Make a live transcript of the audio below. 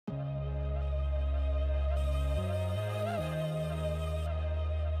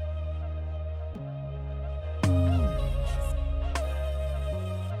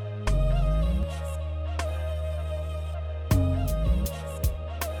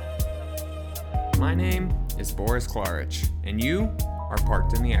My name is Boris Klarich, and you are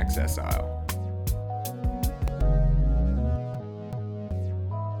parked in the access aisle.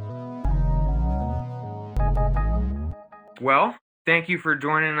 Well, thank you for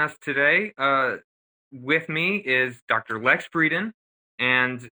joining us today. With me is Dr. Lex Frieden,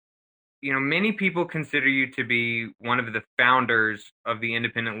 and many people consider you to be one of the founders of the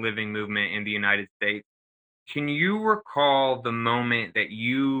independent living movement in the United States. Can you recall the moment that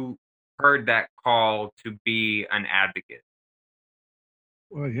you heard that call to be an advocate?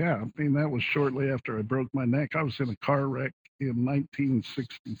 Well, yeah, I mean, that was shortly after I broke my neck. I was in a car wreck in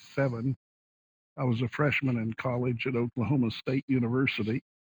 1967. I was a freshman in college at Oklahoma State University.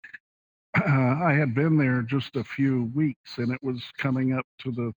 I had been there just a few weeks, and it was coming up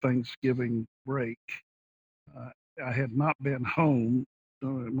to the Thanksgiving break. Uh, I had not been home.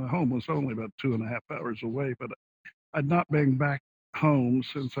 My home was only about 2.5 hours away, but I'd not been back home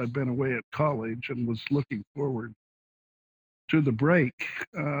since I'd been away at college and was looking forward to the break.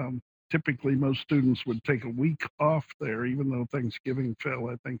 Typically, most students would take a week off there, even though Thanksgiving fell,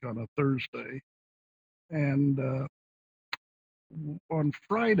 I think, on a Thursday. And on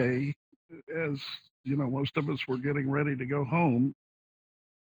Friday, as you know, most of us were getting ready to go home.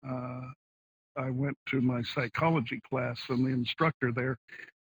 I went to my psychology class, and the instructor there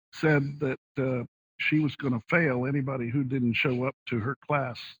said that she was going to fail anybody who didn't show up to her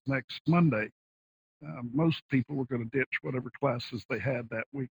class next Monday. Most people were going to ditch whatever classes they had that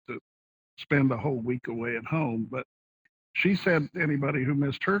week to spend a whole week away at home. But she said anybody who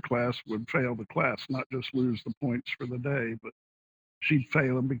missed her class would fail the class, not just lose the points for the day, but she'd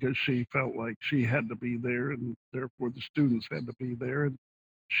fail them because she felt like she had to be there, and therefore the students had to be there, and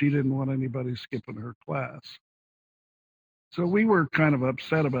she didn't want anybody skipping her class. So we were kind of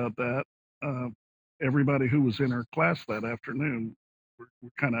upset about that. Uh, Everybody who was in her class that afternoon were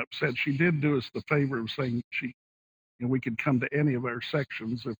kind of upset. She did do us the favor of saying we could come to any of our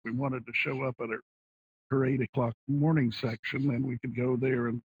sections if we wanted to show up at her 8 o'clock morning section, then we could go there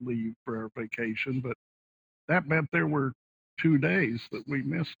and leave for our vacation. But that meant there were 2 days that we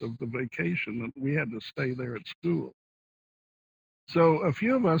missed of the vacation, and we had to stay there at school. So a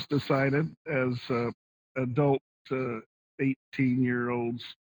few of us decided, as adult 18-year-olds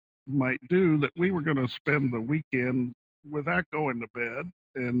might do, that we were going to spend the weekend without going to bed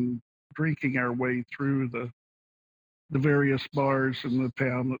and drinking our way through the various bars in the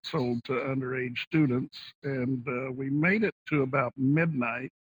town that sold to underage students. And we made it to about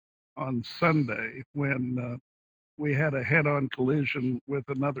midnight on Sunday when we had a head-on collision with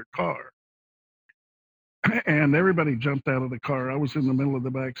another car. And everybody jumped out of the car. I was in the middle of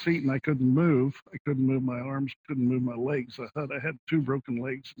the back seat, and I couldn't move. I couldn't move my arms, couldn't move my legs. I had 2 broken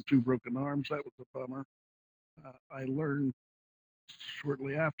legs and 2 broken arms. That was a bummer. I learned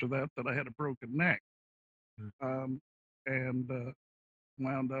shortly after that I had a broken neck. And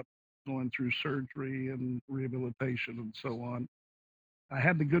wound up going through surgery and rehabilitation and so on. I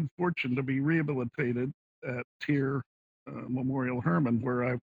had the good fortune to be rehabilitated at Tier Memorial Hermann, where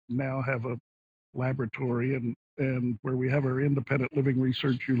I now have a laboratory and where we have our independent living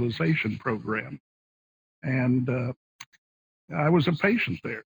research utilization program. And I was a patient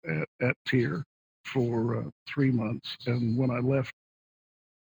there at Tier for 3 months. And when I left,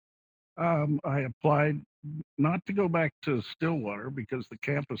 I applied not to go back to Stillwater because the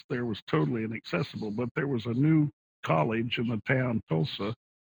campus there was totally inaccessible, but there was a new college in the town, Tulsa,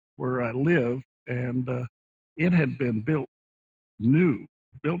 where I live, and it had been built new,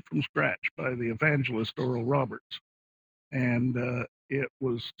 built from scratch by the evangelist Oral Roberts. And it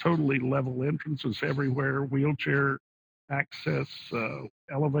was totally level entrances everywhere, wheelchair access,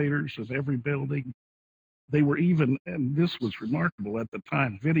 elevators of every building. They were even, and this was remarkable at the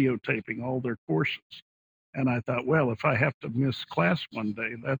time, videotaping all their courses. And I thought, well, if I have to miss class one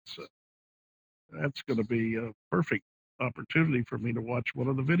day, that's going to be a perfect opportunity for me to watch one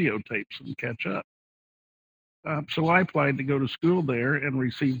of the videotapes and catch up. So I applied to go to school there and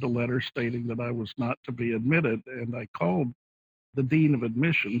received a letter stating that I was not to be admitted. And I called the dean of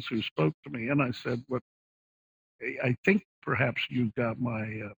admissions, who spoke to me, and I said, "What? I think perhaps you got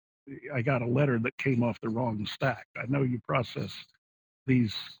I got a letter that came off the wrong stack. I know you process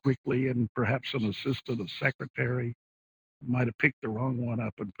these quickly, and perhaps an assistant of secretary might have picked the wrong one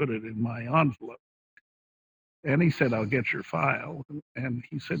up and put it in my envelope." And he said, "I'll get your file." And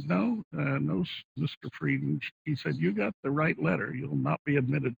he said, "No, no, Mr. Frieden." He said, "You got the right letter. You'll not be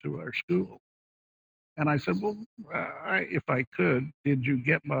admitted to our school." And I said, "Well, if I could, did you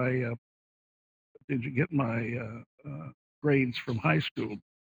get my grades from high school?"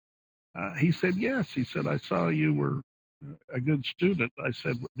 He said, "Yes." He said, "I saw you were a good student. I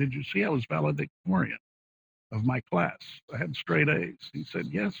said, did you see I was valedictorian of my class? I had straight A's. He said,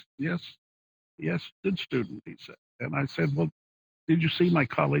 yes, yes, yes, good student, he said. And I said, well, did you see my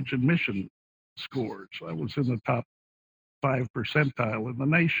college admission scores? I was in the top 5 percentile in the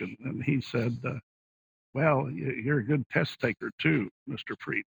nation. And he said, well, you're a good test taker too, Mr.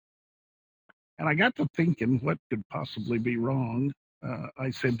 Frieden. And I got to thinking, what could possibly be wrong? I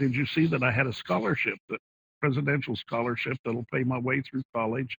said, did you see that I had a scholarship, that presidential scholarship that'll pay my way through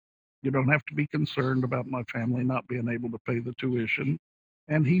college? You don't have to be concerned about my family not being able to pay the tuition.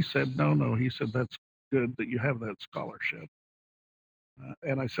 And he said, no, no. He said, that's good that you have that scholarship.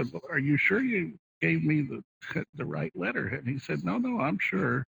 And I said, well, are you sure you gave me the right letter? And he said, no, no, I'm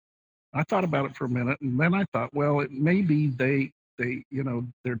sure. I thought about it for a minute, and then I thought, well, it may be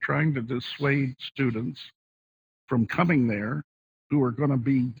they're trying to dissuade students from coming there who are going to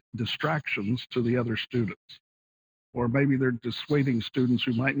be distractions to the other students, or maybe they're dissuading students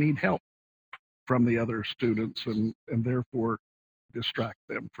who might need help from the other students, and therefore distract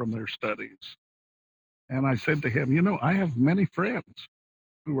them from their studies. And I said to him, I have many friends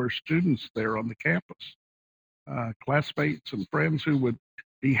who are students there on the campus, classmates and friends who would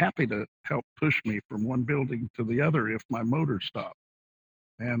be happy to help push me from one building to the other if my motor stopped,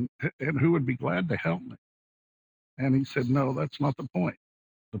 and who would be glad to help me. And he said, no, that's not the point.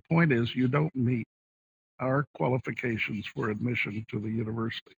 The point is you don't meet our qualifications for admission to the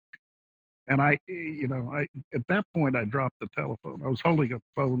university. And I at that point, I dropped the telephone. I was holding a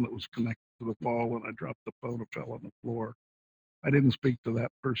phone that was connected to the wall, and I dropped the phone. It fell on the floor. I didn't speak to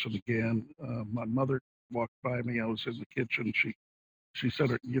that person again. My mother walked by me. I was in the kitchen. She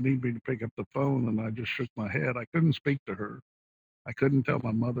said, you need me to pick up the phone. And I just shook my head. I couldn't speak to her. I couldn't tell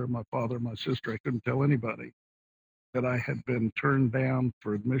my mother, my father, my sister. I couldn't tell anybody that I had been turned down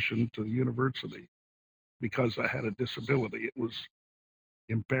for admission to the university because I had a disability. It was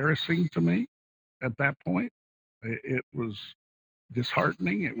embarrassing to me at that point. It was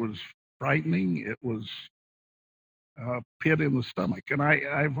disheartening. It was frightening. It was a pit in the stomach. And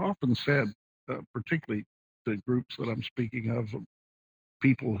I've often said, particularly to groups that I'm speaking of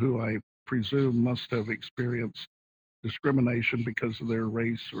people who I presume must have experienced discrimination because of their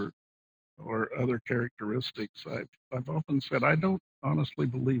race or other characteristics. I've often said I don't honestly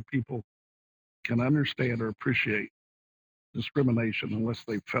believe people can understand or appreciate discrimination unless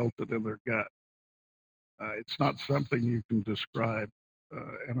they felt it in their gut. It's not something you can describe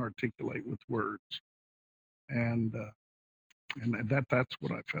and articulate with words, and that's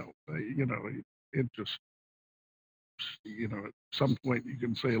what I felt. It just at some point you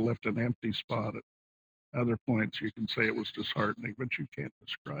can say it left an empty spot. At other points you can say it was disheartening, but you can't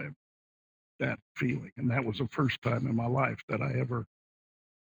describe that feeling. And that was the first time in my life that I ever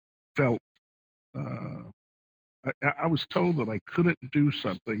felt. I was told that I couldn't do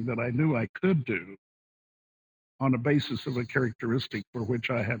something that I knew I could do on the basis of a characteristic for which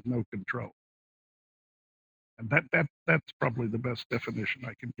I had no control. And that's probably the best definition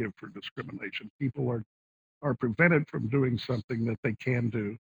I can give for discrimination. People are prevented from doing something that they can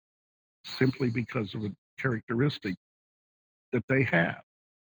do simply because of a characteristic that they have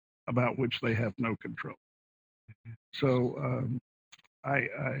about which they have no control. So I,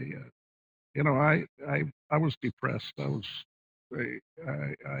 I I was depressed. I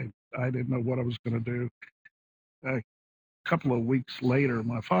didn't know what I was going to do. A couple of weeks later,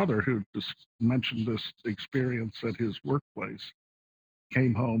 my father, who just mentioned this experience at his workplace,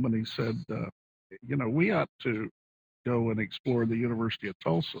 came home and he said, we ought to go and explore the University of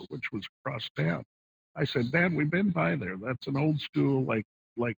Tulsa, which was across town. I said, Dad, we've been by there. That's an old school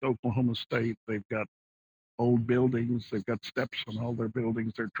like Oklahoma State. They've got old buildings. They've got steps on all their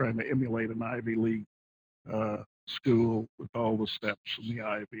buildings. They're trying to emulate an Ivy League school with all the steps and the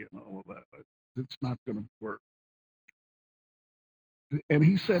ivy and all of that. It's not going to work. And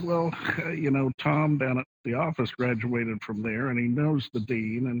he said, well, Tom down at the office graduated from there, and he knows the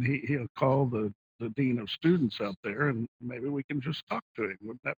dean, and he'll call the dean of students out there, and maybe we can just talk to him.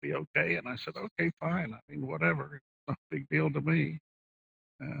 Would that be okay? And I said, okay, fine. I mean, whatever. It's not a big deal to me.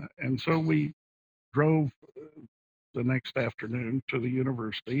 And so we drove the next afternoon to the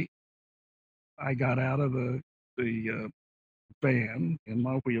university. I got out of the van in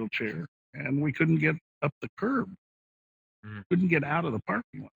my wheelchair, and we couldn't get up the curb. Couldn't get out of the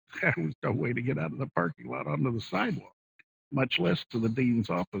parking lot. There was no way to get out of the parking lot onto the sidewalk, much less to the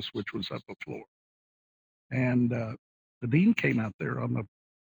dean's office, which was up a floor. And the dean came out there on the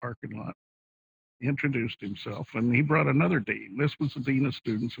parking lot, introduced himself, and he brought another dean. This was the dean of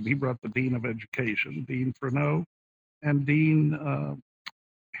students, and he brought the dean of education, Dean Freneau, and Dean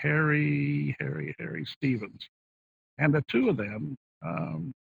Harry Stevens. And the two of them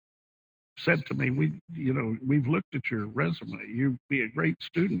said to me, we've looked at your resume. You'd be a great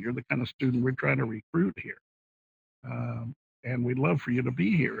student. You're the kind of student we're trying to recruit here. And we'd love for you to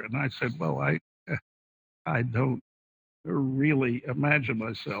be here. And I said, well, I don't really imagine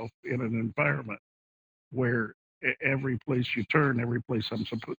myself in an environment where every place you turn, every place I'm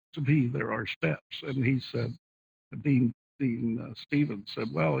supposed to be, there are steps. And he said, Dean Stevens said,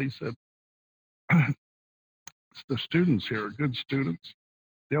 well, he said, the students here are good students.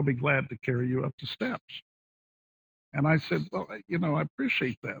 They'll be glad to carry you up the steps. And I said, well, I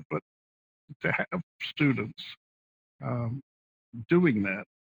appreciate that, but to have students um, doing that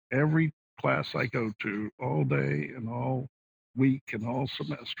every class I go to all day and all week and all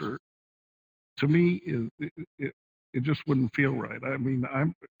semester, to me, it just wouldn't feel right. I mean, I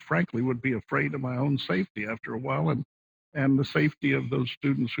frankly would be afraid of my own safety after a while, and the safety of those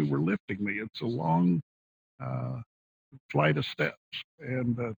students who were lifting me. It's a long uh, flight of steps,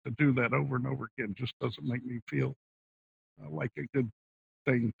 and to do that over and over again just doesn't make me feel like a good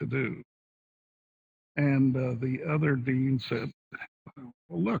thing to do. And the other dean said,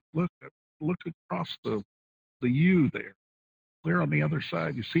 "Well, look across the U there. Clear on the other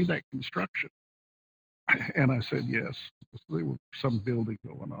side. You see that construction?" And I said, "Yes." There was some building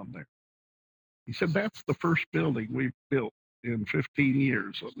going on there. He said, "That's the first building we've built in 15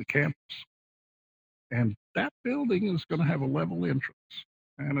 years on the campus. And that building is going to have a level entrance,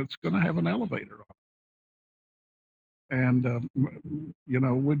 and it's going to have an elevator on it.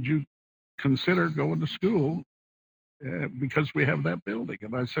 And, would you consider going to school because we have that building?"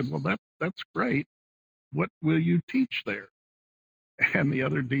 And I said, "Well, that's great. What will you teach there?" And the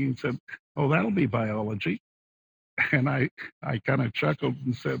other dean said, "Oh, that'll be biology." And I kind of chuckled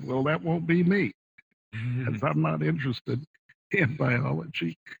and said, "Well, that won't be me, because I'm not interested in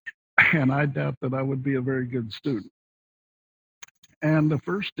biology, and I doubt that I would be a very good student." And the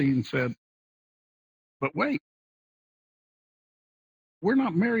first dean said, "But wait, we're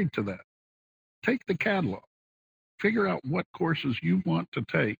not married to that. Take the catalog, figure out what courses you want to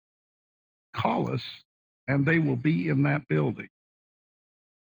take, call us, and they will be in that building."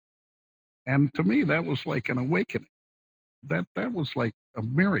 And to me, that was like an awakening. That was like a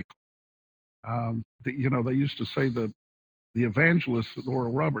miracle. They used to say that the evangelists at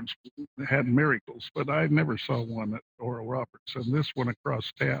Oral Roberts had miracles, but I never saw one at Oral Roberts. And this one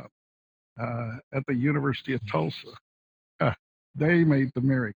across town at the University of Tulsa, they made the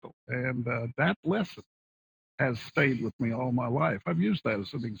miracle. And that lesson has stayed with me all my life. I've used that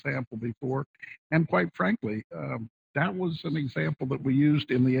as an example before. And quite frankly, that was an example that we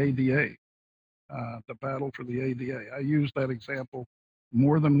used in the ADA, the battle for the ADA. I used that example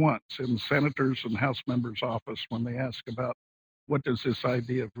more than once in senators and House members' office when they ask about what does this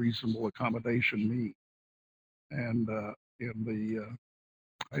idea of reasonable accommodation mean. And in the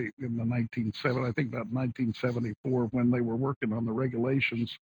 1970, I think about 1974, when they were working on the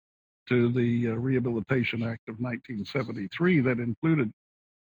regulations to the Rehabilitation Act of 1973 that included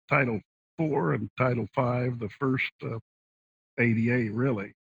Title IV and Title V, the first ADA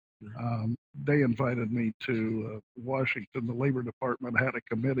really. They invited me to Washington. The Labor Department had a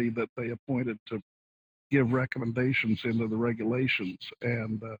committee that they appointed to give recommendations into the regulations.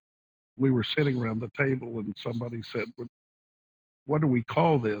 And we were sitting around the table, and somebody said, "What do we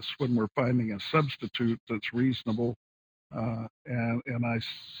call this when we're finding a substitute that's reasonable?" And I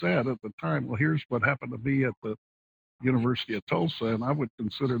said at the time, "Well, here's what happened to be at the University of Tulsa, and I would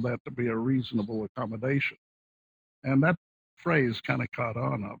consider that to be a reasonable accommodation." And that phrase kind of caught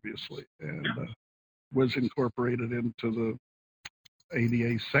on, obviously, and was incorporated into the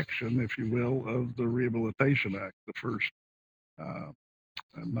ADA section, if you will, of the Rehabilitation Act, the first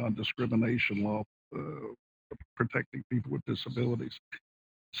non-discrimination law protecting people with disabilities.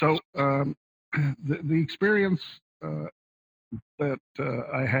 So the experience that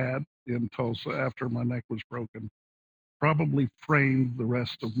I had in Tulsa after my neck was broken probably framed the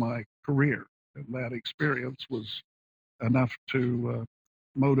rest of my career. And that experience was enough to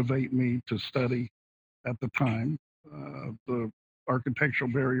motivate me to study at the time the Architectural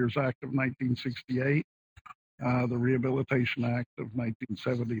Barriers Act of 1968, the Rehabilitation Act of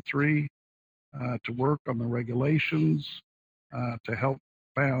 1973, to work on the regulations, to help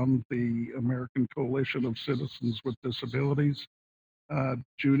found the American Coalition of Citizens with Disabilities.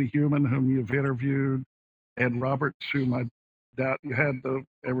 Judy Heumann, whom you've interviewed, Ed Roberts, whom I doubt you had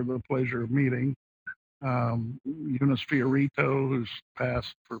ever the pleasure of meeting, Eunice Fiorito, who's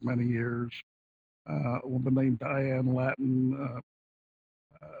passed for many years, a woman named Diane Latin,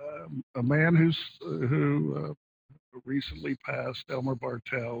 a man who recently passed, Elmer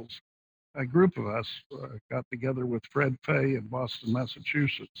Bartels, a group of us got together with Fred Fay in Boston,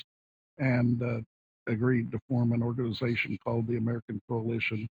 Massachusetts, and agreed to form an organization called the American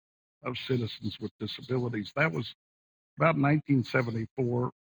Coalition of Citizens with Disabilities. That was about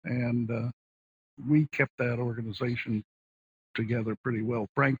 1974, and we kept that organization together pretty well.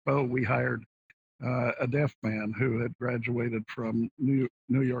 Frank Bowe, we hired a deaf man who had graduated from New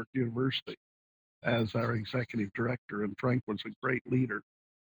York University as our executive director, and Frank was a great leader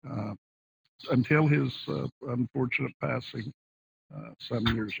uh, until his unfortunate passing some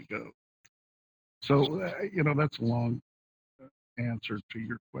years ago. So, that's a long answer to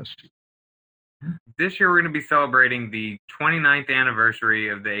your question. This year, we're going to be celebrating the 29th anniversary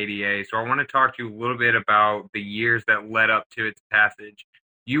of the ADA. So I want to talk to you a little bit about the years that led up to its passage.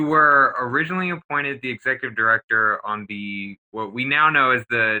 You were originally appointed the executive director on what we now know as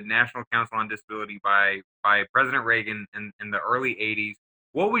the National Council on Disability by President Reagan in the early 80s.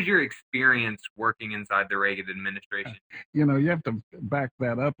 What was your experience working inside the Reagan administration? You have to back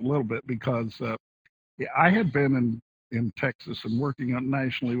that up a little bit because I had been in Texas and working on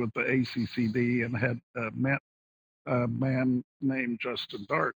nationally with the ACCD and had met a man named Justin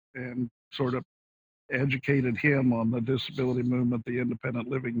Dart and sort of educated him on the disability movement, the independent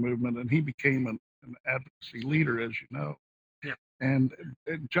living movement, and he became an advocacy leader, as you know. Yeah. And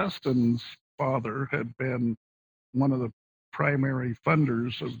Justin's father had been one of the primary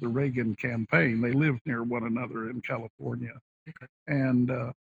funders of the Reagan campaign. They lived near one another in California. Okay.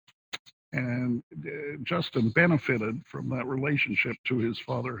 And Justin benefited from that relationship to his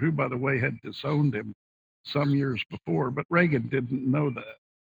father, who, by the way, had disowned him some years before, but Reagan didn't know that.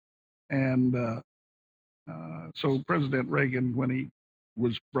 And so President Reagan, when he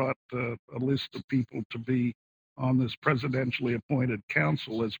was brought a list of people to be on this presidentially appointed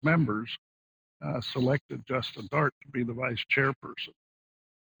council as members, selected Justin Dart to be the vice chairperson.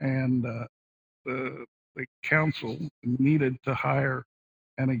 And the council needed to hire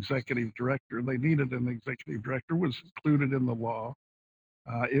an executive director. They needed an executive director, was included in the law.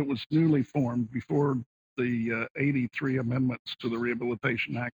 It was newly formed before the 83 amendments to the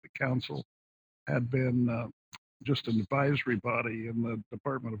Rehabilitation Act. The council had been just an advisory body in the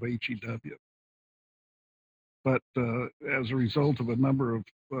Department of HEW. But as a result of a number of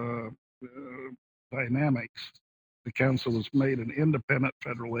dynamics, the council was made an independent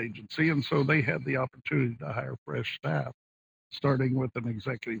federal agency, and so they had the opportunity to hire fresh staff, starting with an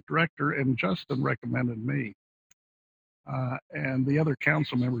executive director, and Justin recommended me. And the other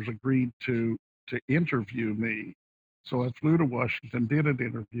council members agreed to interview me. So I flew to Washington, did an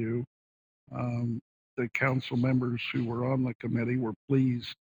interview. The council members who were on the committee were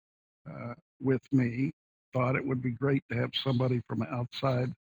pleased with me, thought it would be great to have somebody from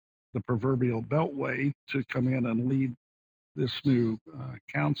outside the proverbial beltway to come in and lead this new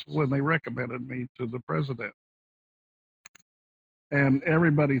council, and they recommended me to the president. And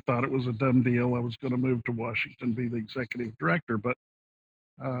everybody thought it was a done deal. I was going to move to Washington, be the executive director. But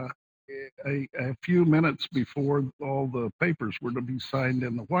a few minutes before all the papers were to be signed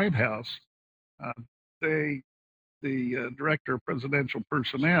in the White House, the director of presidential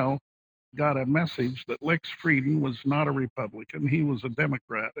personnel got a message that Lex Frieden was not a Republican. He was a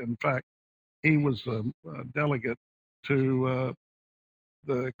Democrat. In fact, he was a delegate to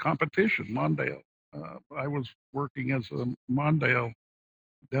the competition, Mondale. I was working as a Mondale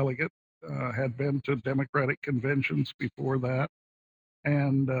delegate, had been to Democratic conventions before that,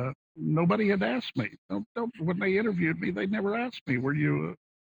 and nobody had asked me. When they interviewed me, they never asked me, were you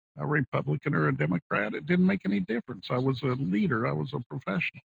a Republican or a Democrat? It didn't make any difference. I was a leader. I was a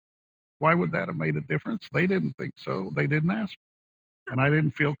professional. Why would that have made a difference? They didn't think so. They didn't ask me. And I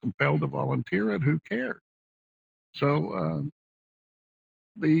didn't feel compelled to volunteer it. Who cared? So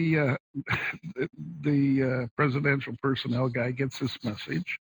the presidential personnel guy gets this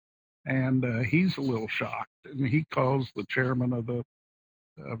message, and he's a little shocked, and he calls the chairman of the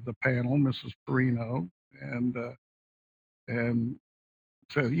panel, Mrs. Perino, and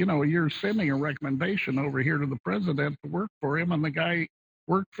says, you're sending a recommendation over here to the president to work for him, and the guy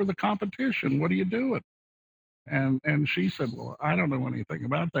worked for the competition. What are you doing? And she said, well, I don't know anything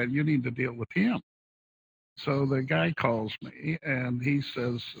about that. You need to deal with him. So the guy calls me, and he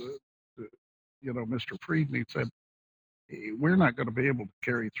says, Mr. Frieden, he said, we're not going to be able to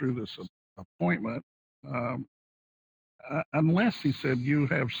carry through this appointment unless, he said, you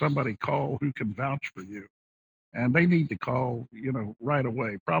have somebody call who can vouch for you. And they need to call, right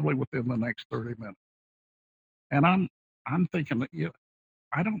away, probably within the next 30 minutes. And I'm thinking that,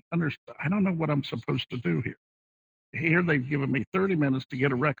 I don't understand. I don't know what I'm supposed to do here. Here they've given me 30 minutes to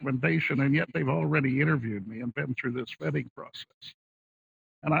get a recommendation, and yet they've already interviewed me and been through this vetting process.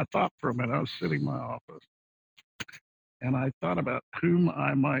 And I thought for a minute. I was sitting in my office, and I thought about who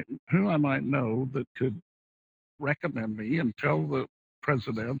I might know that could recommend me and tell the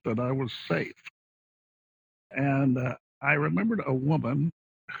president that I was safe. And I remembered a woman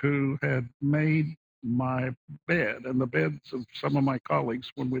who had made my bed and the beds of some of my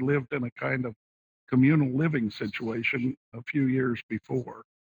colleagues when we lived in a kind of communal living situation a few years before.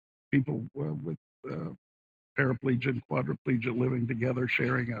 People with paraplegia and quadriplegia living together,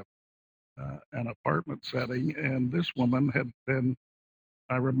 sharing an apartment setting. And this woman had been,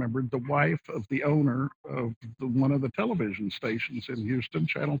 I remembered, the wife of the owner of one of the television stations in Houston,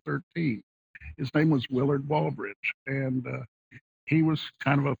 Channel 13. His name was Willard Walbridge, and he was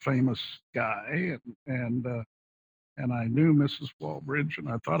kind of a famous guy, and I knew Mrs. Walbridge, and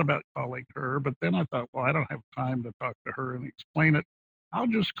I thought about calling her, but then I thought, well, I don't have time to talk to her and explain it. I'll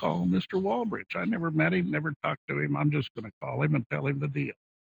just call Mr. Walbridge. I never met him, never talked to him. I'm just going to call him and tell him the deal.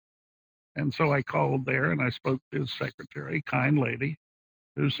 And so I called there and I spoke to his secretary, a kind lady,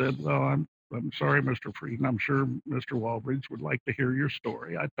 who said, well, I'm sorry, Mr. Frieden. I'm sure Mr. Walbridge would like to hear your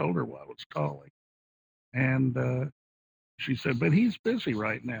story. I told her why I was calling. And she said, but he's busy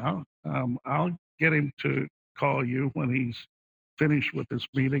right now. I'll get him to call you when he's finished with this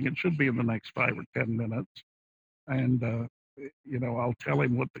meeting. It should be in the next 5 or 10 minutes. And, I'll tell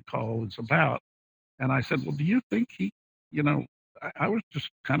him what the call is about. And I said, well, do you think I was just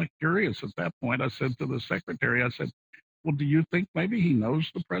kind of curious at that point. I said to the secretary, I said, well, do you think maybe he knows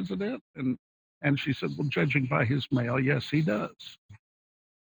the president? And she said, well, judging by his mail, yes, he does.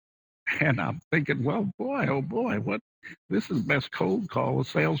 And I'm thinking, well, boy, oh boy, this is the best cold call a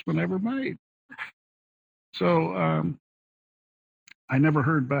salesman ever made. So I never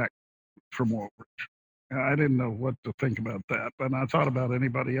heard back from Walbridge. I didn't know what to think about that, but I thought about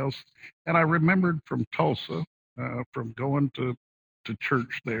anybody else. And I remembered from Tulsa, from going to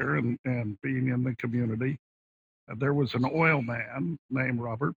church there and being in the community, there was an oil man named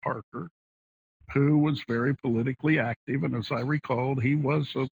Robert Parker who was very politically active. And as I recalled, he was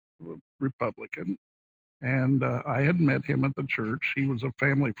a Republican. And I had met him at the church. He was a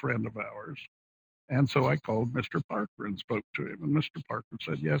family friend of ours. And so I called Mr. Parker and spoke to him. And Mr. Parker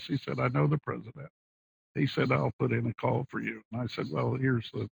said, yes, he said, I know the president. He said, I'll put in a call for you. And I said, well,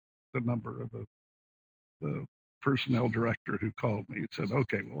 here's the number of the personnel director who called me. He said,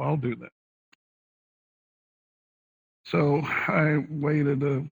 okay, well, I'll do that. So I waited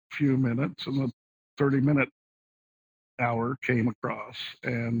a few minutes, and the 30-minute hour came across,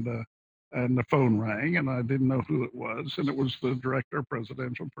 and the phone rang, and I didn't know who it was, and it was the director of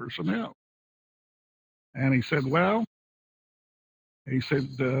presidential personnel. And he said, well,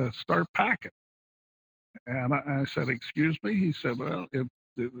 start packing. And I said, excuse me? He said, well,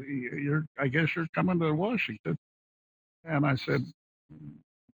 I guess you're coming to Washington. And I said,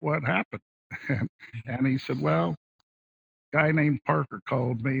 what happened? And he said, well, guy named Parker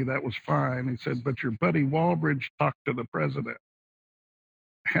called me. That was fine. He said, but your buddy Walbridge talked to the president.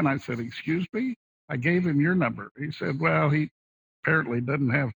 And I said, excuse me? I gave him your number. He said, well, he apparently doesn't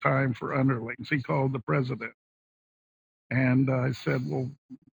have time for underlings. He called the president. And I said, well,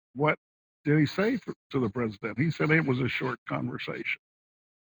 what did he say to the president? He said it was a short conversation.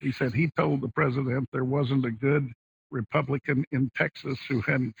 He said he told the president there wasn't a good Republican in Texas who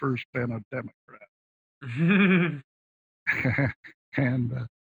hadn't first been a Democrat. And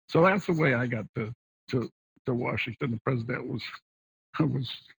so that's the way I got to Washington. The president was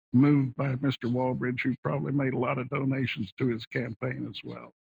moved by Mr. Walbridge, who probably made a lot of donations to his campaign as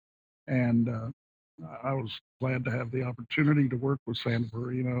well. And I was glad to have the opportunity to work with San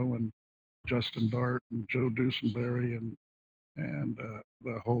Marino and Justin Dart and Joe Dusenberry and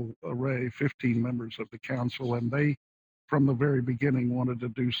the whole array, 15 members of the council. And they, from the very beginning, wanted to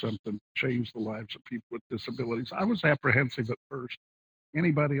do something to change the lives of people with disabilities. I was apprehensive at first.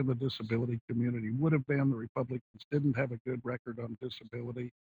 Anybody in the disability community would have been. The Republicans didn't have a good record on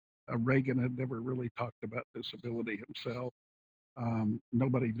disability. Reagan had never really talked about disability himself.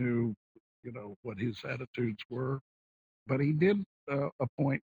 Nobody knew, what his attitudes were. But he did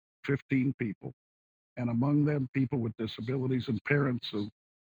appoint 15 people, and among them, people with disabilities and parents of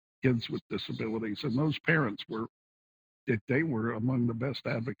kids with disabilities. And those parents they were among the best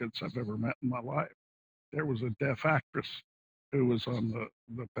advocates I've ever met in my life. There was a deaf actress who was on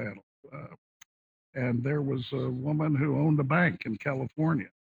the panel. And there was a woman who owned a bank in California,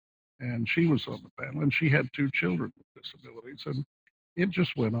 and she was on the panel, and she had 2 children with disabilities. And it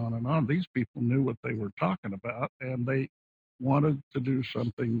just went on and on. These people knew what they were talking about, and they wanted to do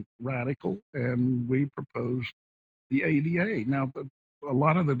something radical, and we proposed the ADA. Now, a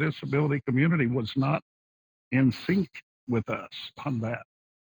lot of the disability community was not in sync with us on that.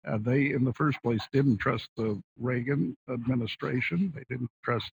 They, in the first place, didn't trust the Reagan administration. They didn't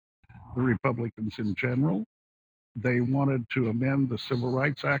trust the Republicans in general. They wanted to amend the Civil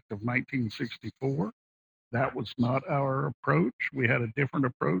Rights Act of 1964. That was not our approach. We had a different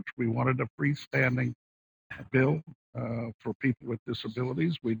approach. We wanted a freestanding bill for people with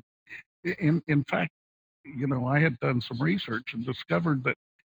disabilities. In fact, I had done some research and discovered that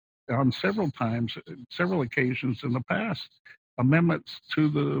on several occasions in the past, amendments to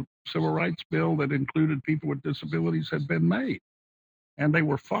the Civil Rights Bill that included people with disabilities had been made, and they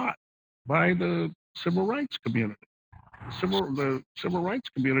were fought by the civil rights community. The civil rights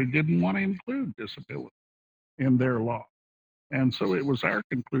community didn't want to include disability in their law. And so it was our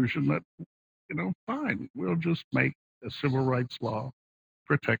conclusion that, fine, we'll just make a civil rights law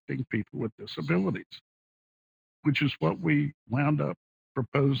protecting people with disabilities, which is what we wound up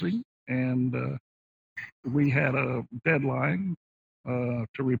proposing. And we had a deadline to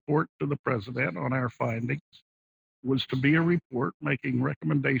report to the president on our findings, was to be a report making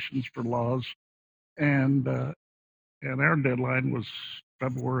recommendations for laws. And our deadline was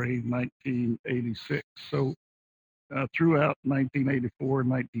February 1986. So throughout 1984 and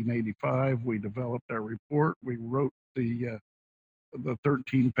 1985, we developed our report. We wrote the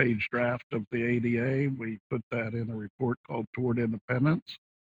 13-page draft of the ADA. We put that in a report called Toward Independence.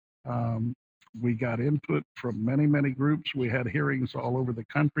 We got input from many, many groups. We had hearings all over the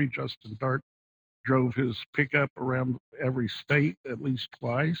country. Justin Dart drove his pickup around every state at least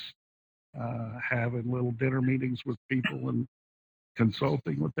twice, having little dinner meetings with people and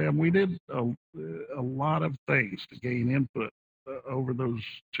consulting with them. We did a lot of things to gain input over those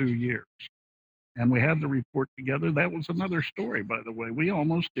 2 years. And we had the report together. That was another story, by the way. We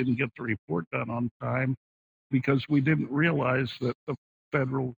almost didn't get the report done on time because we didn't realize that the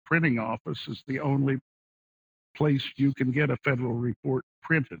federal printing office is the only place you can get a federal report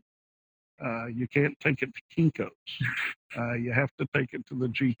printed. You can't take it to Kinko's. You have to take it to the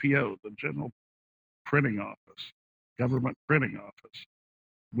GPO, the General Printing Office, Government Printing Office.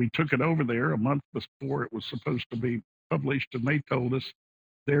 We took it over there a month before it was supposed to be published, and they told us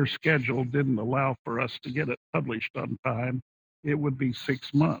their schedule didn't allow for us to get it published on time. It would be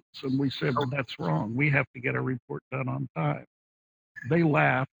 6 months. And we said, well, that's wrong. We have to get a report done on time. They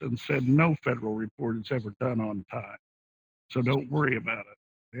laughed and said, no federal report is ever done on time, so don't worry about it.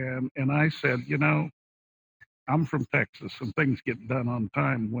 And I said, I'm from Texas, and things get done on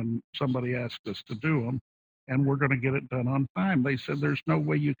time when somebody asks us to do them, and we're going to get it done on time. They said, there's no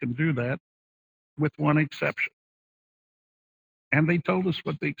way you can do that, with one exception. And they told us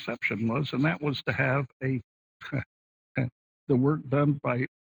what the exception was, and that was to have the work done by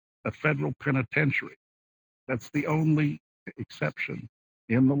a federal penitentiary. That's the only exception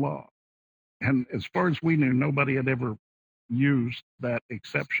in the law. And as far as we knew, nobody had ever used that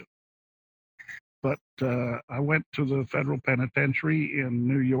exception. But I went to the federal penitentiary in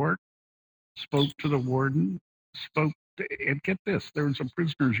New York, spoke to the warden, and get this, there was a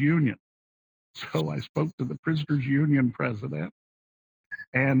prisoners union. So I spoke to the prisoners union president.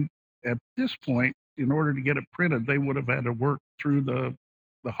 And at this point, in order to get it printed, they would have had to work through the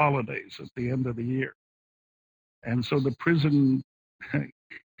holidays at the end of the year. And so the prisoners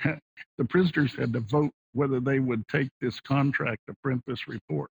had to vote whether they would take this contract to print this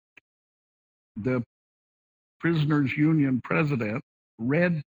report. The prisoners union president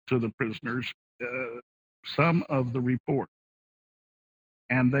read to the prisoners some of the report,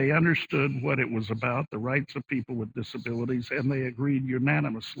 and they understood what it was about, the rights of people with disabilities, and they agreed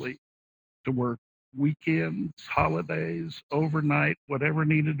unanimously to work weekends, holidays, overnight, whatever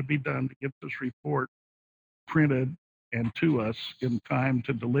needed to be done to get this report printed and to us in time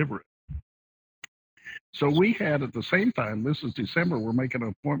to deliver it. So we had, at the same time, this is December, we're making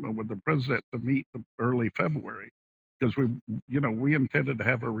an appointment with the president to meet early February, because we intended to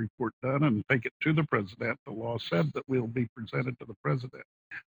have a report done and take it to the president. The law said that we'll be presented to the president.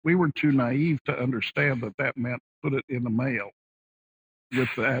 We were too naive to understand that that meant put it in the mail with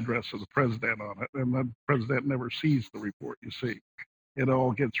the address of the president on it, and the president never sees the report, you see. It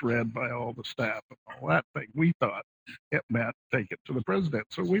all gets read by all the staff and all that thing. We thought it meant take it to the president.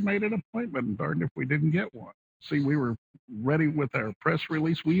 So we made an appointment, and darned if we didn't get one. See, we were ready with our press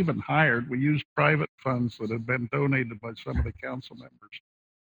release. We even we used private funds that had been donated by some of the council members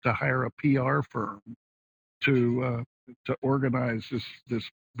to hire a PR firm to organize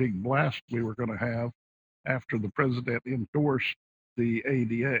this big blast we were going to have after the president endorsed the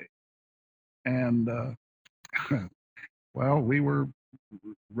ADA. And well, we were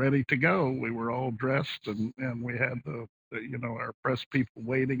ready to go. We were all dressed, and we had our press people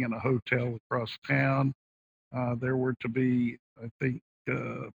waiting in a hotel across town. There were to be, I think,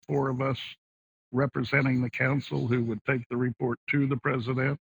 four of us representing the council who would take the report to the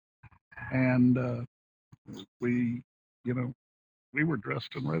president. And we, you know, we were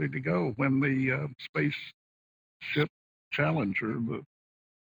dressed and ready to go when the spaceship Challenger, the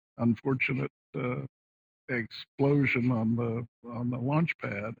unfortunate explosion on the launch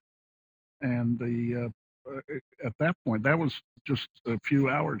pad, and at that point, that was just a few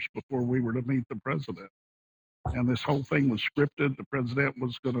hours before we were to meet the president. And this whole thing was scripted. The president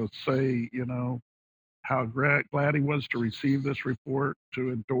was going to say, how glad he was to receive this report,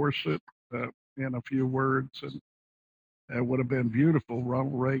 to endorse it in a few words, and it would have been beautiful.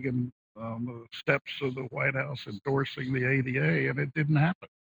 Ronald Reagan on the steps of the White House endorsing the ADA, and it didn't happen.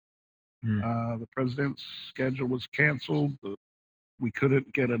 The president's schedule was canceled. We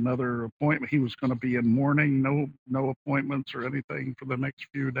couldn't get another appointment. He was going to be in mourning, no appointments or anything for the next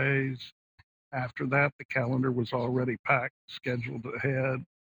few days. After that, the calendar was already packed, scheduled ahead.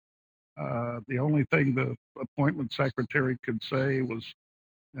 The only thing the appointment secretary could say was,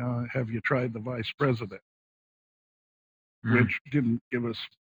 have you tried the vice president? Which didn't give us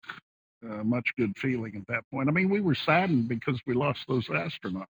much good feeling at that point. I mean, we were saddened because we lost those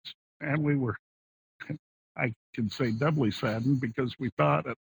astronauts. And we were, I can say, doubly saddened because we thought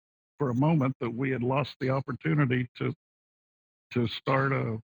for a moment that we had lost the opportunity to start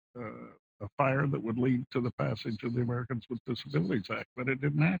a fire that would lead to the passage of the Americans with Disabilities Act, but it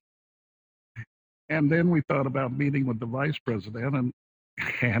didn't happen. And then we thought about meeting with the vice president,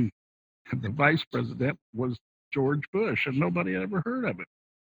 and the vice president was George Bush, and nobody had ever heard of it.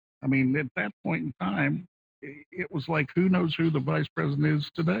 I mean, at that point in time, it was like, who knows who the vice president is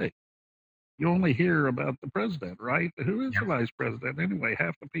today? You only hear about the president, right? Who is the vice president anyway?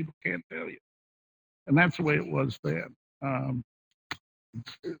 Half the people can't tell you. And that's the way it was then.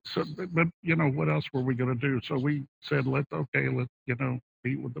 But what else were we going to do? So we said, let's meet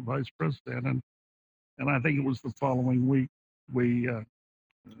with the vice president. And I think it was the following week, we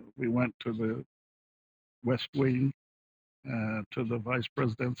went to the West Wing, to the vice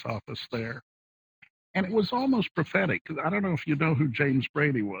president's office there. And it was almost prophetic. I don't know if you know who James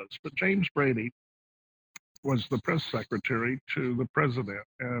Brady was, but James Brady was the press secretary to the president.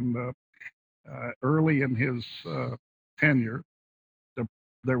 And early in his tenure,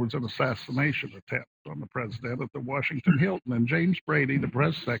 there was an assassination attempt on the president at the Washington Hilton. And James Brady, the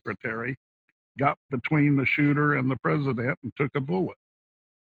press secretary, got between the shooter and the president and took a bullet.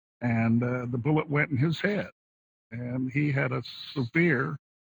 And the bullet went in his head. And he had a severe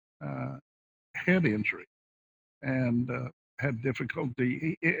head injury and had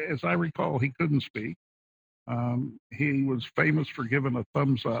difficulty. As I recall, he couldn't speak. He was famous for giving a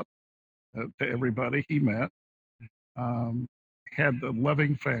thumbs up to everybody he met. Had a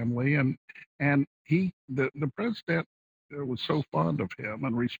loving family, and the president was so fond of him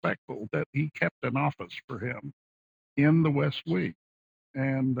and respectful that he kept an office for him in the West Wing.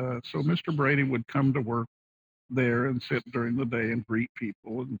 And so Mr. Brady would come to work there and sit during the day and greet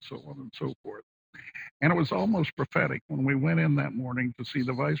people and so on and so forth. And it was almost prophetic. When we went in that morning to see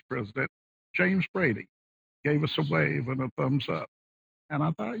the vice president, James Brady gave us a wave and a thumbs up. And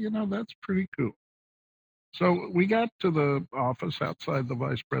I thought, that's pretty cool. So we got to the office outside the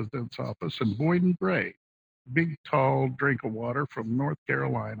vice president's office, and Boyden Gray, big, tall drink of water from North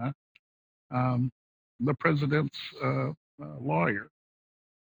Carolina, the president's lawyer,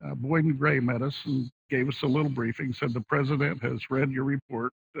 Boyden Gray met us and gave us a little briefing, said the president has read your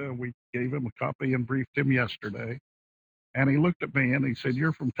report. We gave him a copy and briefed him yesterday. And he looked at me and he said,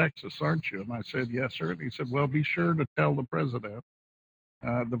 "You're from Texas, aren't you?" And I said, "Yes, sir." And he said, "Well, be sure to tell the president,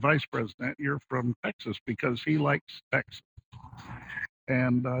 the vice president, you're from Texas because he likes Texas."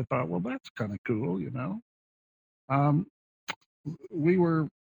 And I thought, well, that's kind of cool, We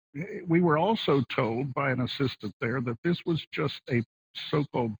were also told by an assistant there that this was just a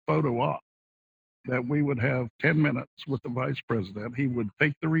so-called photo op, that we would have 10 minutes with the vice president. He would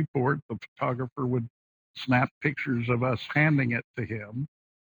take the report. The photographer would snap pictures of us handing it to him.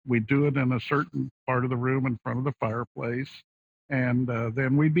 We'd do it in a certain part of the room in front of the fireplace, and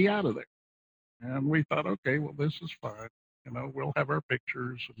then we'd be out of there. And we thought, okay, well, this is fine. We'll have our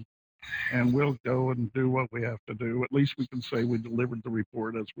pictures, and we'll go and do what we have to do. At least we can say we delivered the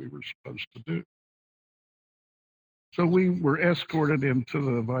report as we were supposed to do. So we were escorted into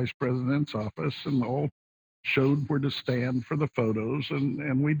the vice president's office, and all showed where to stand for the photos,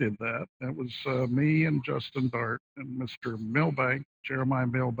 and we did that. That was me and Justin Dart and Mr. Milbank, Jeremiah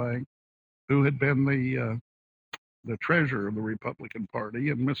Milbank, who had been the treasurer of the Republican Party,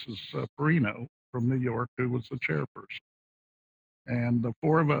 and Mrs. Perino from New York, who was the chairperson. And the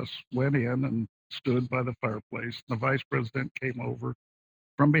four of us went in and stood by the fireplace. The vice president came over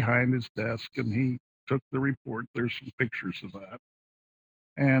from behind his desk, and he took the report. There's some pictures of that.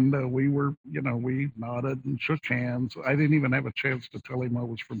 And we were, we nodded and shook hands. I didn't even have a chance to tell him I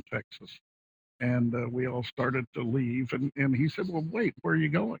was from Texas. And we all started to leave. And he said, well, wait, where are you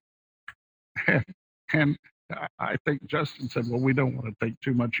going? and I think Justin said, well, we don't want to take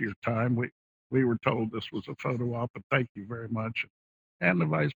too much of your time. We were told this was a photo op, but thank you very much. And the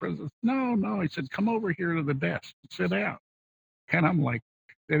vice president, no. He said, come over here to the desk and sit down. And I'm like,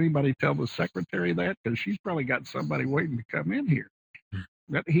 did anybody tell the secretary that? Because she's probably got somebody waiting to come in here.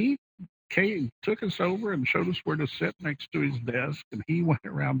 But he took us over and showed us where to sit next to his desk, and he went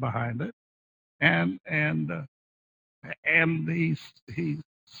around behind it. And he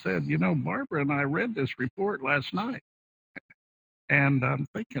said, Barbara and I read this report last night. And I'm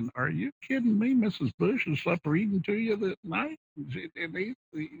thinking, are you kidding me? Mrs. Bush has slept reading to you that night? And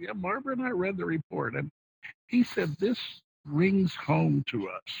Barbara and I read the report. And he said, this rings home to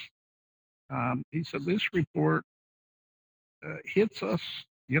us. He said, this report hits us,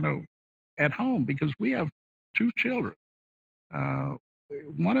 at home, because we have two children.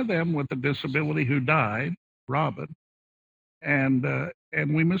 One of them with a disability who died, Robin, and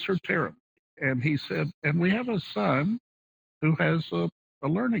we miss her terribly. And he said, and we have a son who has a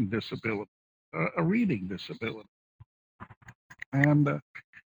learning disability, a reading disability. And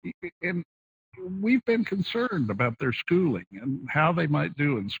we've been concerned about their schooling and how they might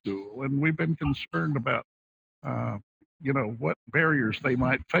do in school. And we've been concerned about, what barriers they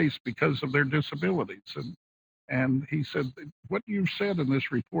might face because of their disabilities. And he said, what you've said in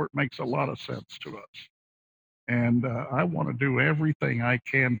this report makes a lot of sense to us. And I want to do everything I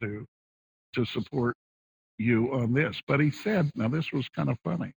can do to support you on this. But he said, now this was kind of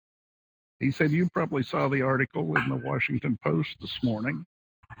funny. He said, you probably saw the article in the Washington Post this morning.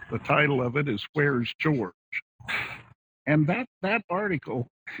 The title of it is, Where's George? And that article,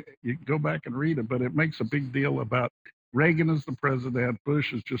 you can go back and read it, but it makes a big deal about Reagan is the president.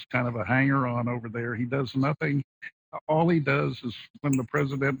 Bush is just kind of a hanger-on over there. He does nothing. All he does is, when the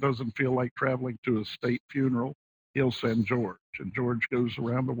president doesn't feel like traveling to a state funeral, he'll send George. And George goes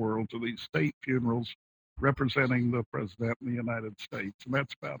around the world to these state funerals representing the president in the United States. And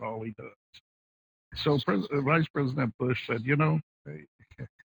that's about all he does. So Vice President Bush said,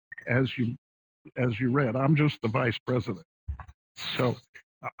 as you read, I'm just the vice president. So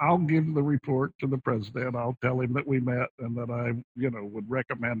I'll give the report to the president. I'll tell him that we met and that I, would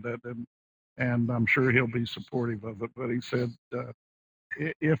recommend it. And I'm sure he'll be supportive of it. But he said,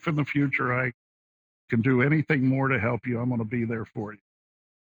 if in the future I can do anything more to help you, I'm going to be there for you.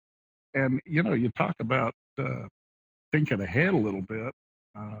 And, you talk about thinking ahead a little bit.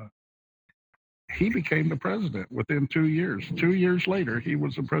 He became the president within 2 years. 2 years later, he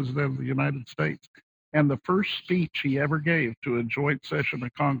was the president of the United States. And the first speech he ever gave to a joint session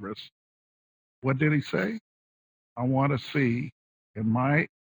of Congress, what did he say? I want to see in my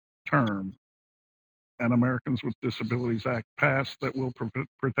term an Americans with Disabilities Act passed that will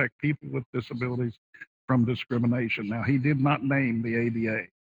protect people with disabilities from discrimination. Now, he did not name the ADA,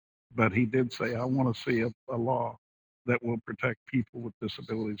 but he did say, I want to see a law that will protect people with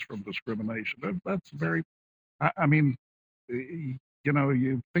disabilities from discrimination. That's very, I mean,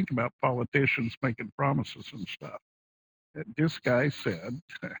 you think about politicians making promises and stuff. This guy said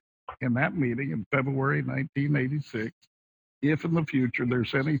in that meeting in February 1986, if in the future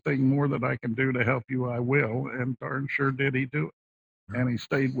there's anything more that I can do to help you, I will. And darn sure did he do it. And he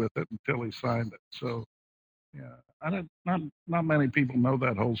stayed with it until he signed it. So, yeah, not many people know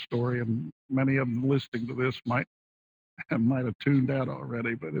that whole story, and many of them listening to this might have tuned out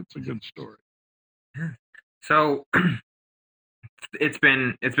already, but it's a good story. So it's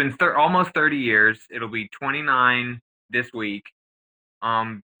been almost 30 years. It'll be 29 this week.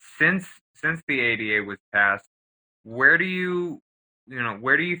 Since the ADA was passed, where do you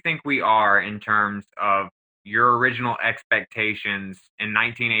think we are in terms of your original expectations in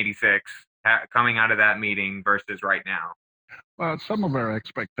 1986 coming out of that meeting versus right now? Well, some of our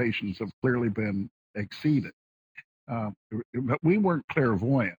expectations have clearly been exceeded. But we weren't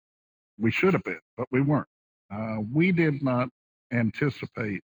clairvoyant. We should have been, but we weren't. We did not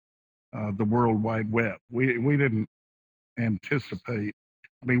anticipate the World Wide Web. We didn't anticipate.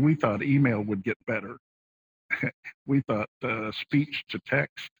 I mean, we thought email would get better. We thought speech to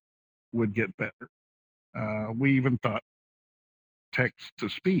text would get better. We even thought text to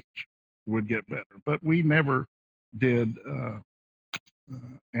speech would get better, but we never did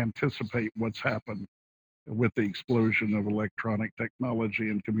anticipate what's happened with the explosion of electronic technology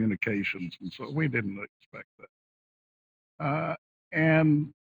and communications. And so we didn't expect that.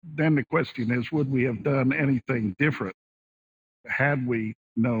 And then the question is, would we have done anything different had we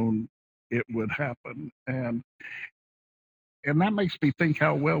known it would happen. And that makes me think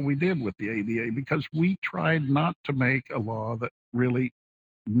how well we did with the ADA, because we tried not to make a law that really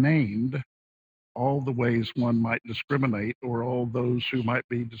named all the ways one might discriminate or all those who might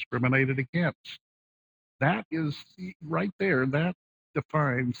be discriminated against. That is right there. That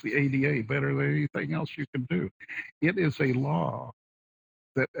defines the ADA better than anything else you can do. It is a law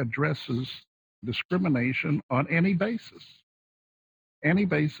that addresses discrimination on any basis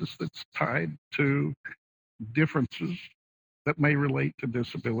that's tied to differences that may relate to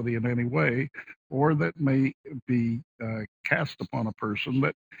disability in any way, or that may be cast upon a person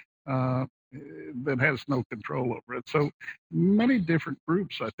uh, that has no control over it. So many different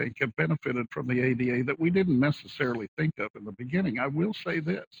groups, I think, have benefited from the ADA that we didn't necessarily think of in the beginning. I will say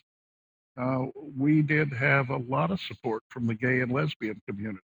this. We did have a lot of support from the gay and lesbian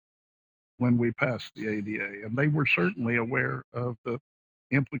community when we passed the ADA, and they were certainly aware of the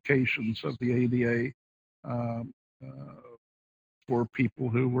implications of the ADA um, uh, for people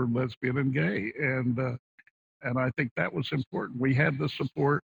who were lesbian and gay, and I think that was important. We had the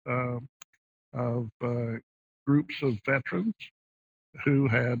support of groups of veterans who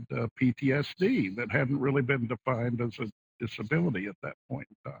had PTSD that hadn't really been defined as a disability at that point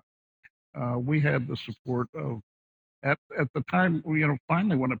in time. We had the support of at the time,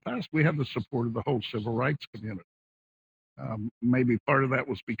 finally when it passed, we had the support of the whole civil rights community. Maybe part of that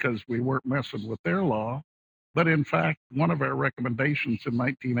was because we weren't messing with their law. But in fact, one of our recommendations in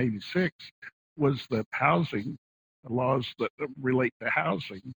 1986 was that housing laws that relate to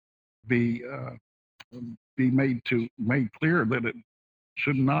housing be made clear that it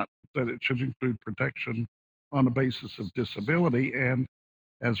should include protection on the basis of disability. And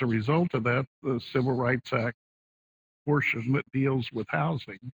as a result of that, the Civil Rights Act portion that deals with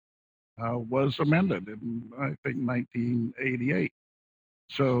housing was amended in, I think, 1988.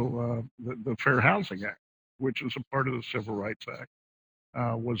 So the Fair Housing Act, which is a part of the Civil Rights Act,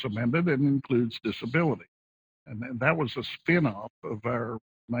 was amended and includes disability. And that was a spin-off of our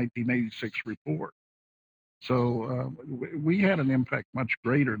 1986 report. So we had an impact much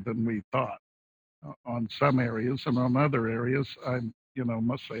greater than we thought on some areas, and on other areas,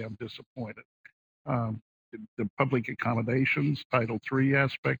 must say I'm disappointed. Um, the public accommodations, Title III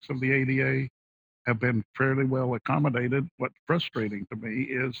aspects of the ADA have been fairly well accommodated. What's frustrating to me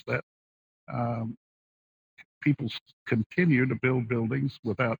is that um, people continue to build buildings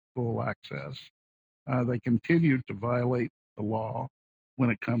without full access. They continue to violate the law when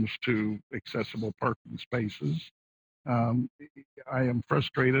it comes to accessible parking spaces. Um, I am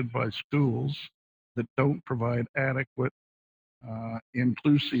frustrated by schools that don't provide adequate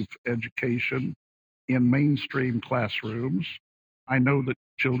inclusive education in mainstream classrooms. I know that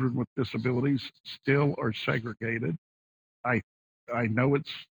children with disabilities still are segregated. I I know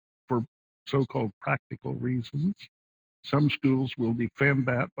it's for so-called practical reasons. Some schools will defend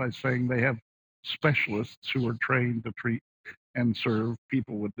that by saying they have specialists who are trained to treat and serve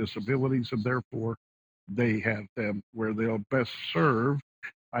people with disabilities, and therefore they have them where they'll best serve.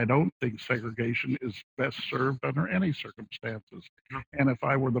 I don't think segregation is best served under any circumstances. No. And if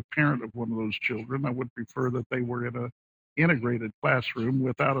I were the parent of one of those children, I would prefer that they were in a integrated classroom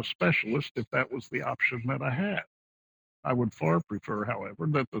without a specialist if that was the option that I had. I would far prefer, however,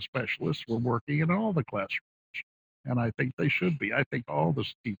 that the specialists were working in all the classrooms. And I think they should be. I think all the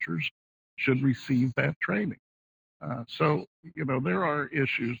teachers should receive that training. So, there are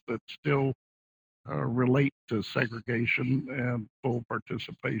issues that still relate to segregation and full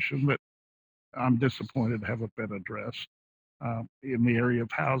participation that I'm disappointed haven't been addressed. In the area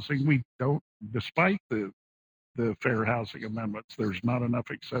of housing, we don't, despite the fair housing amendments, there's not enough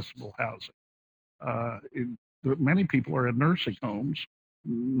accessible housing. Many people are in nursing homes,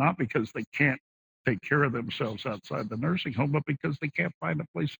 not because they can't take care of themselves outside the nursing home, but because they can't find a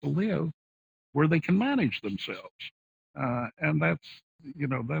place to live where they can manage themselves. And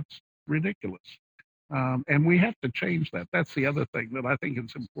that's ridiculous. And we have to change that. That's the other thing that I think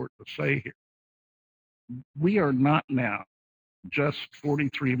is important to say here. We are not now just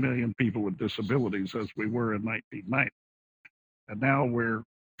 43 million people with disabilities as we were in 1990. And now we're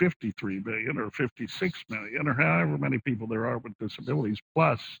 53 million or 56 million or however many people there are with disabilities,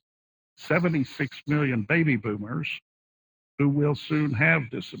 plus 76 million baby boomers who will soon have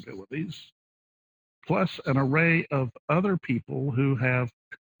disabilities, plus an array of other people who have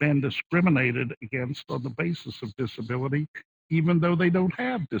been discriminated against on the basis of disability, even though they don't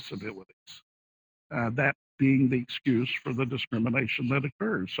have disabilities. That being the excuse for the discrimination that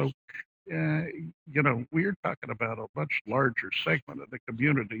occurs. So, we're talking about a much larger segment of the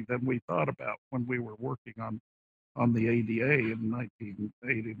community than we thought about when we were working on on the ADA in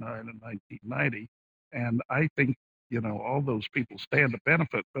 1989 and 1990. And I think, all those people stand to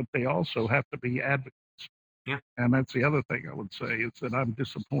benefit, but they also have to be advocates. Yeah. And that's the other thing I would say is that I'm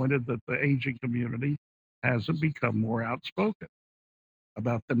disappointed that the aging community hasn't become more outspoken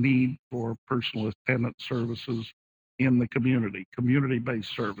about the need for personal attendant services in the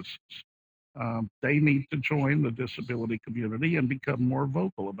community-based services. They need to join the disability community and become more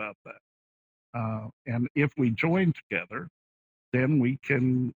vocal about that. And if we join together, then we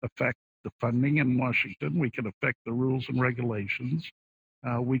can affect the funding in Washington. We can affect the rules and regulations.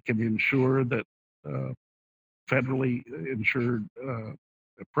 We can ensure that federally insured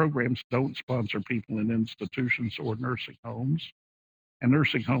programs don't sponsor people in institutions or nursing homes. And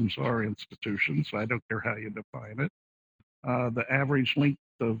nursing homes are institutions. I don't care how you define it. The average length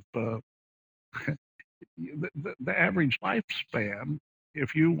of the average lifespan,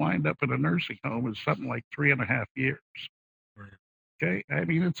 if you wind up in a nursing home, is something like 3.5 years. Right. Okay, I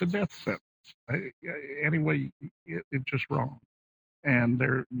mean it's a death sentence. Anyway, it's just wrong. And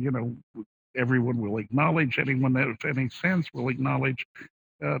everyone will acknowledge, anyone that with any sense will acknowledge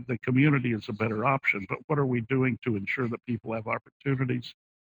the community is a better option. But what are we doing to ensure that people have opportunities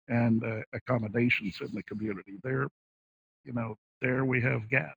and accommodations in the community? There we have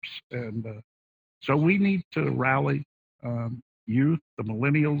gaps, and so we need to rally youth. The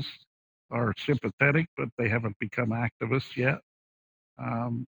millennials are sympathetic, but they haven't become activists yet,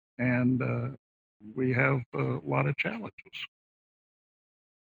 and we have a lot of challenges.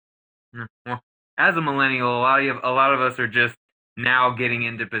 Well, as a millennial, a lot of us are just now getting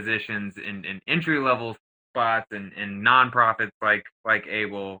into positions in entry level spots and nonprofits like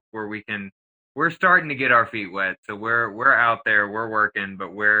Able, where we're starting to get our feet wet. So we're out there, we're working,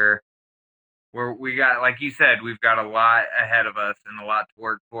 but we got, like you said, we've got a lot ahead of us and a lot to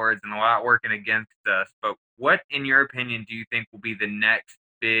work towards and a lot working against us. But what, in your opinion, do you think will be the next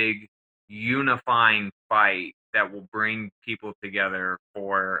big unifying fight that will bring people together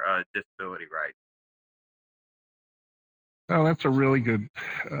for disability rights? Oh, that's a really good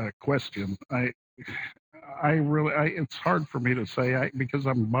question. It's hard for me to say because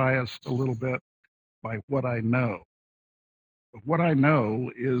I'm biased a little bit by what I know. But what I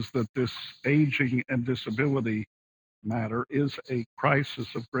know is that this aging and disability matter is a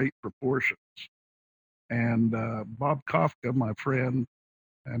crisis of great proportions. And Bob Kafka, my friend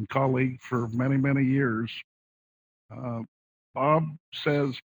and colleague for many, many years, Bob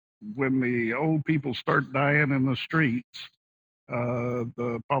says when the old people start dying in the streets,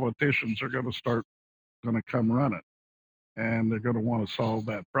 the politicians are going to come running, and they're going to want to solve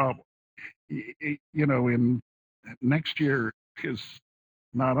that problem. In next year is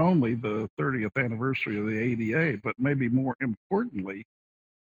not only the 30th anniversary of the ADA, but maybe more importantly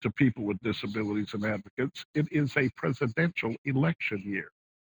to people with disabilities and advocates, it is a presidential election year.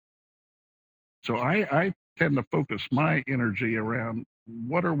 So I tend to focus my energy around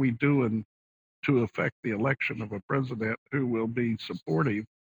what are we doing to affect the election of a president who will be supportive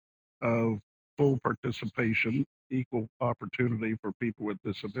of full participation, equal opportunity for people with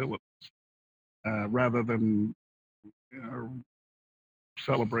disabilities, rather than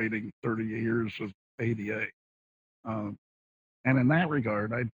celebrating 30 years of ADA. And in that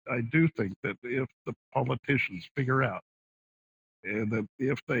regard, I do think that if the politicians figure out that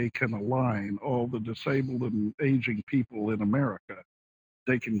if they can align all the disabled and aging people in America,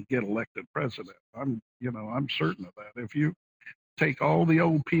 they can get elected president. I'm certain of that. If you take all the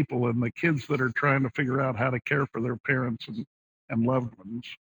old people and the kids that are trying to figure out how to care for their parents and loved ones,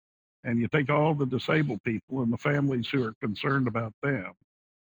 and you take all the disabled people and the families who are concerned about them,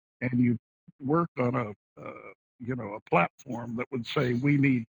 and you work on a platform that would say we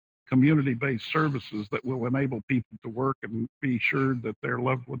need community-based services that will enable people to work and be sure that their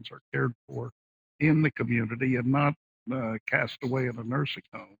loved ones are cared for in the community and not cast away in a nursing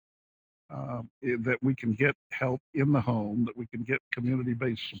home. That we can get help in the home, that we can get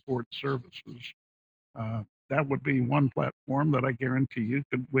community-based support services. That would be one platform that I guarantee you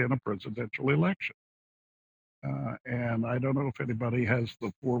could win a presidential election. And I don't know if anybody has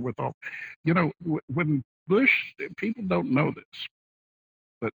the wherewithal. When Bush, people don't know this,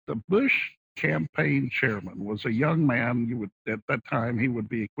 but the Bush campaign chairman was a young man. At that time, he would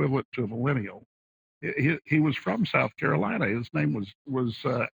be equivalent to a millennial. He was from South Carolina. His name was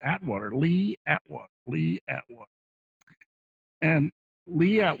Atwater, Lee Atwater. And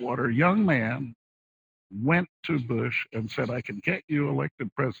Lee Atwater, young man, went to Bush and said, I can get you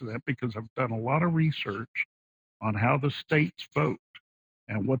elected president because I've done a lot of research on how the states vote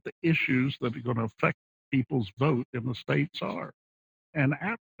and what the issues that are going to affect people's vote in the states are. And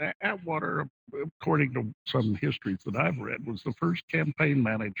Atwater, according to some histories that I've read, was the first campaign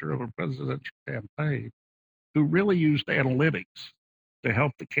manager of a presidential campaign who really used analytics to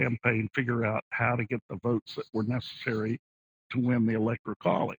help the campaign figure out how to get the votes that were necessary to win the electoral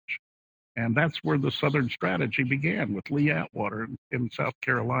college. And that's where the Southern strategy began with Lee Atwater in South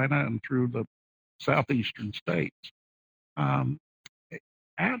Carolina and through the southeastern states. Um,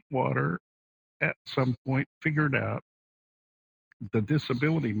 Atwater, at some point, figured out the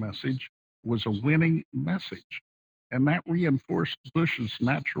disability message was a winning message. And that reinforced Bush's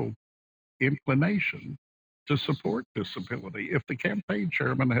natural inclination to support disability. If the campaign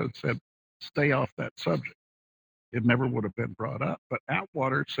chairman had said, stay off that subject, it never would have been brought up. But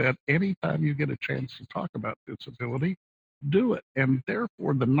Atwater said, anytime you get a chance to talk about disability, do it. And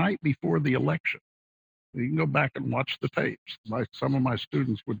therefore, the night before the election, you can go back and watch the tapes. Some of my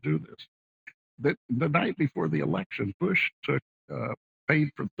students would do this. The night before the election, Bush paid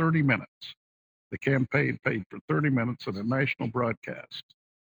for 30 minutes. The campaign paid for 30 minutes in a national broadcast.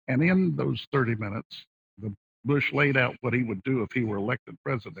 And in those 30 minutes, Bush laid out what he would do if he were elected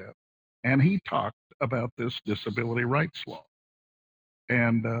president. And he talked about this disability rights law.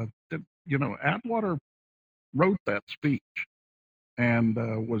 And, Atwater wrote that speech and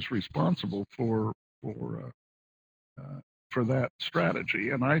was responsible for that strategy.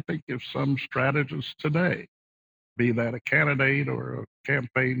 And I think if some strategists today, be that a candidate or a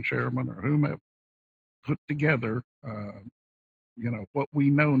campaign chairman or whomever, put together, what we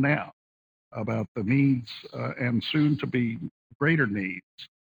know now about the needs and soon to be greater needs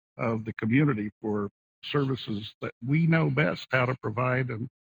of the community for services that we know best how to provide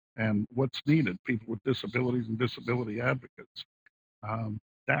and what's needed, people with disabilities and disability advocates.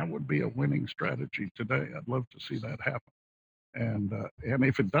 That would be a winning strategy today. I'd love to see that happen. And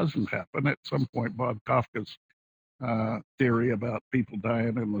if it doesn't happen, at some point, Bob Kafka's theory about people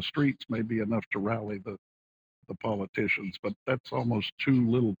dying in the streets may be enough to rally the politicians, but that's almost too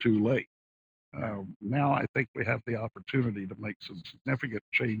little too late. Now I think we have the opportunity to make some significant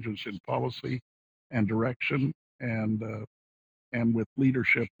changes in policy and direction, and with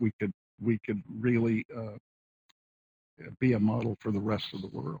leadership, we could really be a model for the rest of the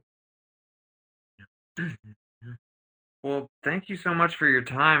world. Well, thank you so much for your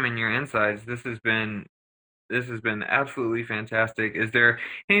time and your insights. This has been absolutely fantastic. Is there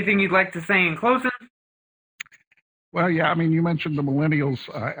anything you'd like to say in closing? Well, yeah, I mean, you mentioned the millennials.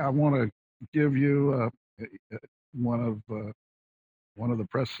 I want to give you one of the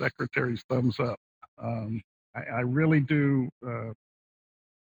press secretary's thumbs up. I really do.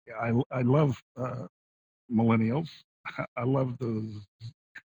 I love millennials. I love the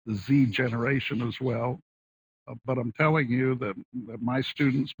Z generation as well. But I'm telling you that my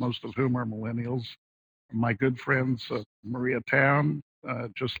students, most of whom are millennials, my good friends, Maria Town,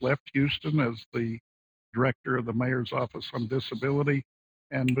 just left Houston as the director of the mayor's office on disability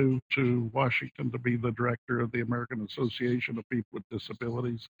and moved to Washington to be the director of the American Association of People with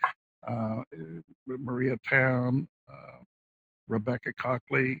Disabilities. Maria Town, Rebecca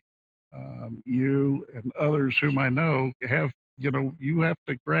Cockley, you and others whom I know have, you have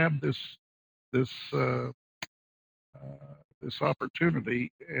to grab this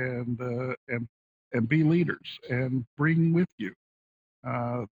opportunity and be leaders and bring with you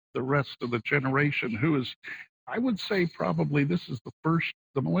the rest of the generation who is, I would say, probably this is the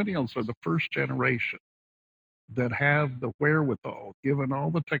millennials are the first generation that have the wherewithal, given all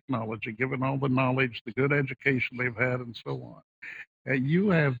the technology, given all the knowledge, the good education they've had, and so on. And you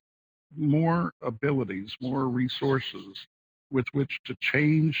have more abilities, more resources with which to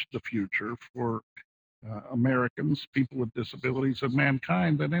change the future for Americans, people with disabilities, and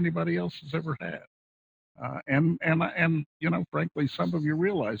mankind than anybody else has ever had. And frankly, some of you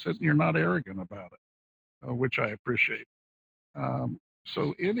realize it, and you're not arrogant about it, which I appreciate.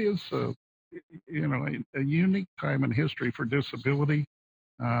 So it is a unique time in history for disability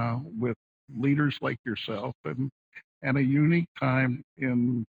with leaders like yourself, and a unique time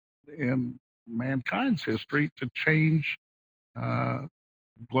in mankind's history to change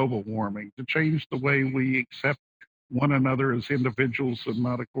global warming, to change the way we accept one another as individuals and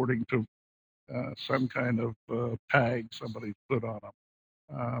not according to some kind of tag somebody put on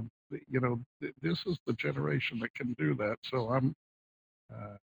them. This is the generation that can do that. So I'm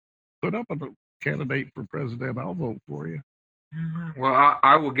put up a candidate for president. I'll vote for you. Well,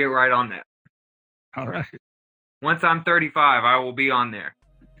 I will get right on that. All right. Once I'm 35, I will be on there.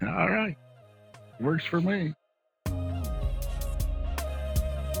 All right. Works for me.